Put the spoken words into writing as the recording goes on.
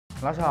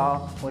老师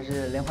好，我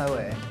是连怀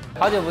伟。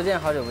好久不见，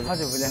好久不见，好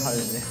久不见，好久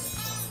不见。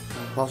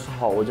老师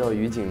好，我叫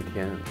于景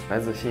天，来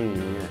自新语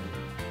音乐。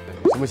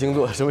什么星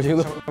座？什么星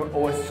座？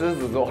我狮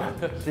子座，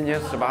今年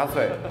18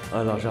岁。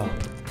老师好，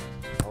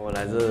我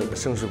来自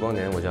盛世光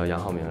年，我叫杨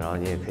浩明，然后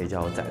你也可以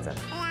叫我仔仔。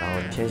然后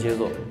天蝎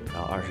座，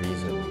然后21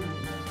岁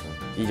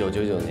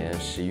，1999年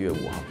11月5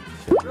号。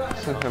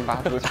生辰八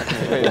字才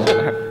可以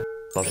的。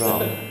老师好，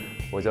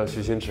我叫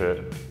徐新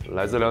池，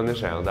来自辽宁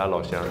沈阳的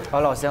老乡。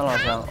老乡，老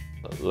乡。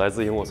来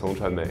自萤火虫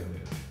传媒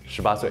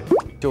，18岁，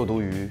就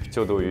读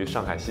于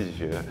上海戏剧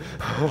学院，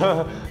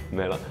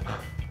没了。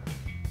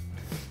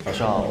老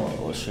师好，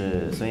我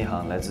是孙一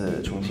航，来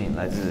自重庆，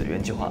来自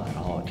原计划，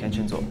然后天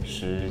秤座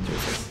，19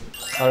岁。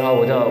老师好，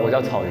我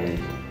叫草鱼，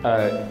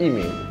艺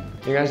名，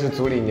应该是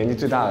组里年纪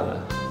最大的，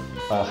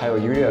还有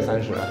1个月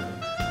30，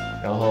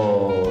然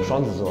后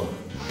双子座，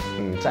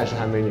暂时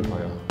还没女朋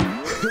友。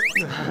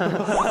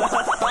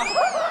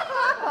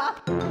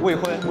未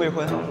婚。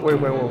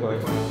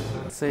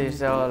所以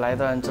是要来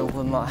段征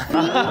婚吗？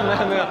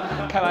没有，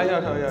开玩笑。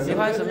喜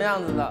欢什么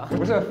样子的？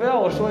不是，非要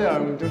我说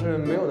点就是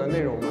没有的内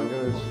容嘛，就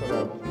是说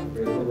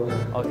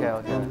点。OK。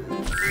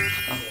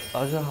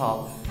老师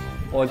好，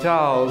我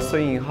叫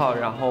孙颖浩，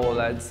然后我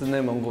来自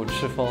内蒙古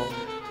赤峰，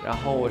然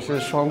后我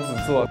是双子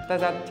座，大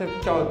家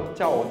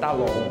叫我大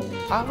龙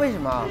啊？为什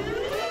么？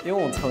因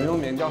为我曾用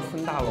名叫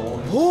孙大龙。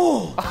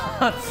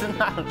孙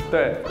大龙。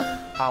对。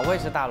啊，我也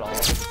是大龙。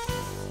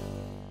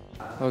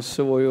老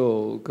师，我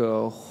有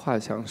个话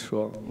想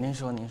说。您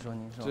说。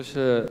就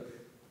是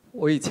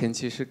我以前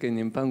其实给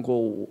您伴过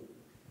舞。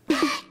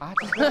啊，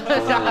真的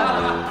假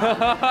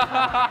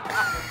的？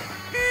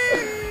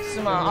是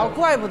吗？哦，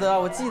怪不得，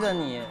我记得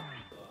你。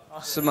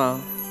是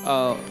吗？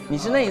你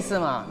是那一次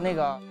吗？那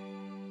个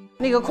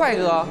快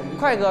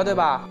歌对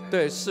吧？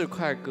对，是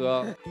快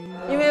歌。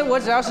因为我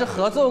只要是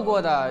合作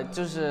过的，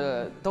就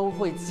是都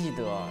会记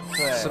得。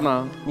对。是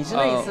吗？你是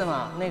那一次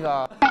吗？那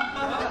个。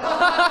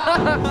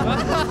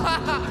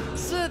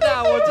是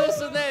的，我就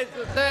是那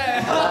次。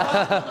对。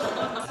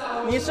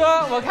你说，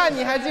我看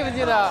你还记不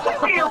记得？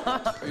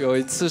有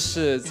一次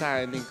是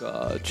在那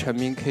个全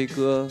民 K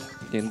歌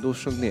年度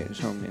盛典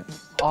上面。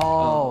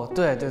哦，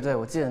对，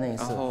我记得那一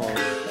次。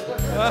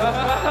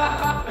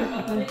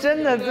你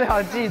真的最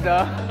好记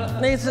得，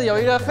那一次有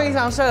一个非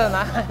常帅的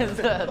男孩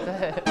子，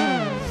对。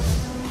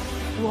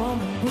我们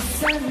不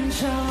散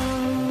场。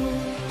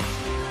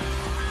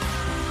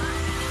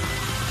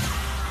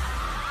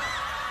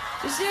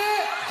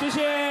谢谢。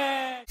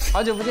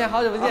好久不见。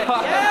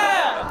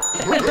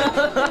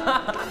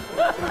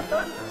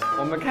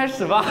我们开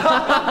始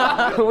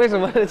吧。为什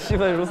么气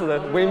氛如此的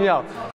微妙？